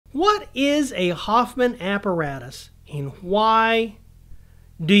What is a Hoffman apparatus and why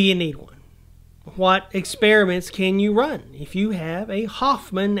do you need one? What experiments can you run if you have a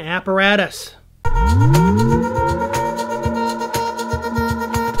Hoffman apparatus?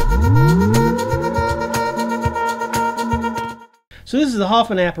 So this is the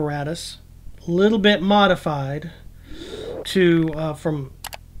Hoffman apparatus, a little bit modified to from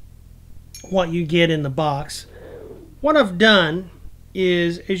what you get in the box. What I've done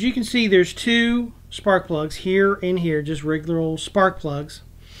is, as you can see, there's two spark plugs here and here, just regular old spark plugs,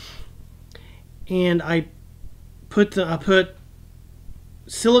 and I put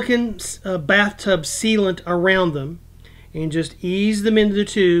silicon bathtub sealant around them and just ease them into the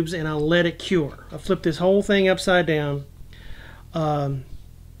tubes, and I'll let it cure. I flip this whole thing upside down and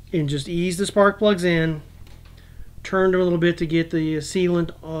just ease the spark plugs in, turned a little bit to get the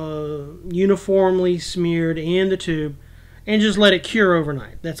sealant uniformly smeared in the tube, and just let it cure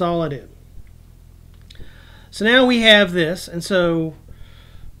overnight. That's all I did. So now we have this, and so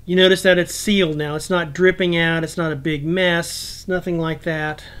you notice that it's sealed now. It's not dripping out. It's not a big mess. Nothing like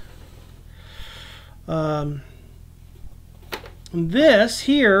that. This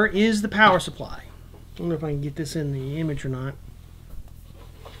here is the power supply. I don't know if I can get this in the image or not.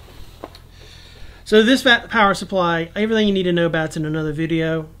 So this power supply, everything you need to know about it's in another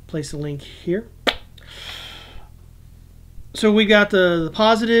video. Place the link here. So we got the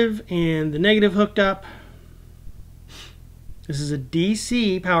positive and the negative hooked up. This is a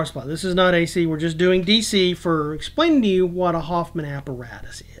DC power supply. This is not AC. We're just doing DC for explaining to you what a Hoffman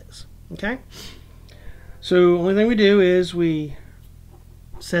apparatus is. Okay? So the only thing we do is we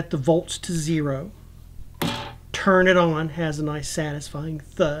set the volts to 0. Turn it on. Has a nice satisfying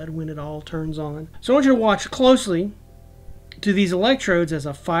thud when it all turns on. So I want you to watch closely to these electrodes as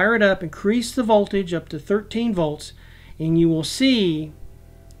I fire it up, increase the voltage up to 13 volts, and you will see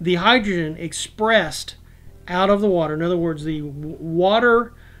the hydrogen expressed out of the water. In other words, the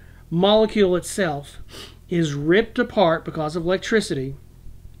water molecule itself is ripped apart because of electricity,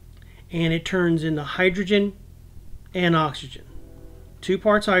 and it turns into hydrogen and oxygen. 2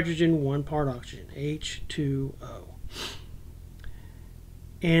 parts hydrogen, 1 part oxygen, H2O.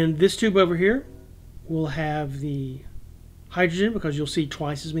 And this tube over here will have the hydrogen because you'll see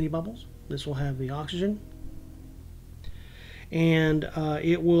twice as many bubbles. This will have the oxygen. And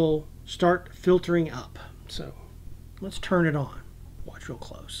it will start filtering up. So let's turn it on. Watch real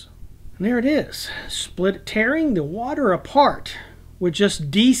close. And there it is, tearing the water apart with just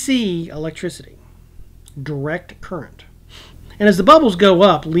DC electricity, direct current. And as the bubbles go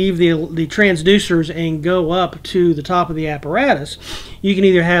up, leave the transducers and go up to the top of the apparatus, you can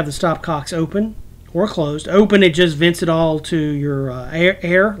either have the stopcocks open or closed. Open, it just vents it all to your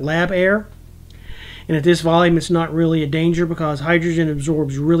lab air. And at this volume, it's not really a danger because hydrogen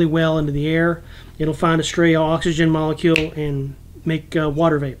absorbs really well into the air. It'll find a stray oxygen molecule and make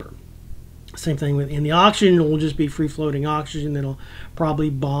water vapor. Same thing and the oxygen will just be free-floating oxygen that'll probably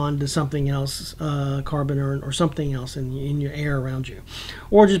bond to something else, carbon or something else in your air around you,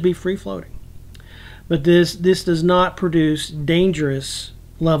 or just be free-floating. But this does not produce dangerous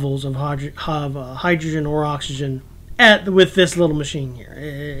levels of hydrogen or oxygen with this little machine here.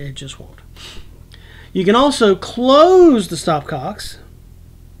 It just won't. You can also close the stopcocks.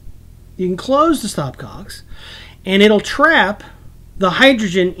 You can close the stopcocks, and it'll trap the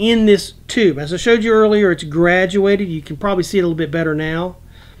hydrogen in this tube. As I showed you earlier, it's graduated. You can probably see it a little bit better now,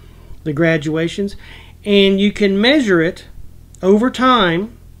 the graduations. And you can measure it over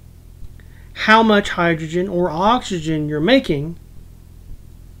time, how much hydrogen or oxygen you're making,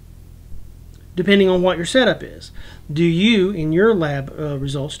 depending on what your setup is. Do you, in your lab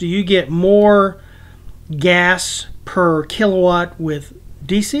results, do you get more gas per kilowatt with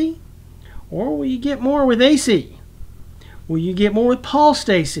DC, or will you get more with AC? Will you get more with pulsed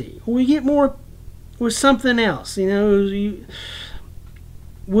AC? Or will you get more with something else? You know,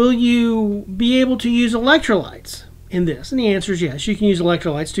 will you be able to use electrolytes in this? And the answer is yes. You can use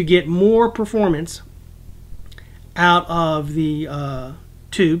electrolytes to get more performance out of the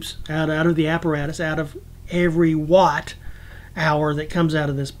tubes, out of the apparatus, out of every watt hour that comes out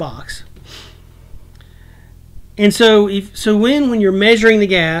of this box. And so, when you're measuring the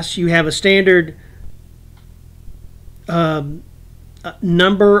gas, you have a standard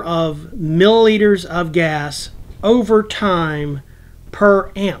number of milliliters of gas over time per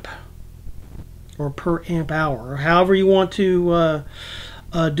amp or per amp hour, or however you want to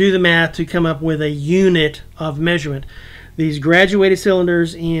do the math to come up with a unit of measurement. These graduated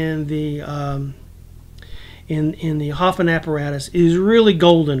cylinders in the Hoffman apparatus is really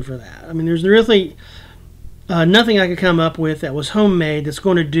golden for that. I mean, there's really nothing I could come up with that was homemade that's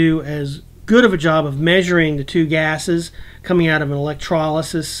going to do as good of a job of measuring the two gases coming out of an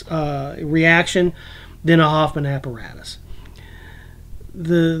electrolysis reaction than a Hoffman apparatus.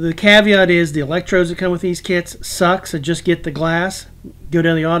 The caveat is the electrodes that come with these kits suck, so just get the glass. Go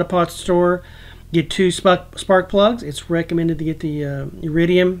down to the auto parts store, get 2 spark plugs. It's recommended to get the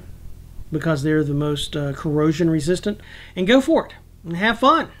iridium because they're the most corrosion resistant, and go for it and have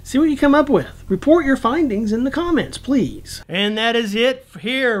fun. See what you come up with. Report your findings in the comments, please. And that is it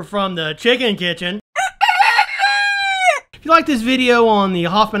here from the Chicken Kitchen. If you like this video on the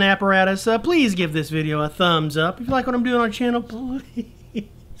Hoffman apparatus, please give this video a thumbs up. If you like what I'm doing on our channel, please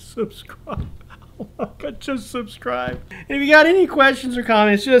subscribe. Oh my God, just subscribe. And if you got any questions or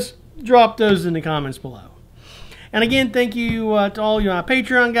comments, just drop those in the comments below. And again, thank you to all you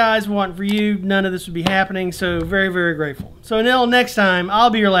Patreon guys. If it wasn't for you, none of this would be happening. So very, very grateful. So until next time, I'll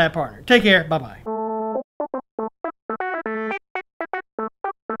be your lab partner. Take care. Bye-bye.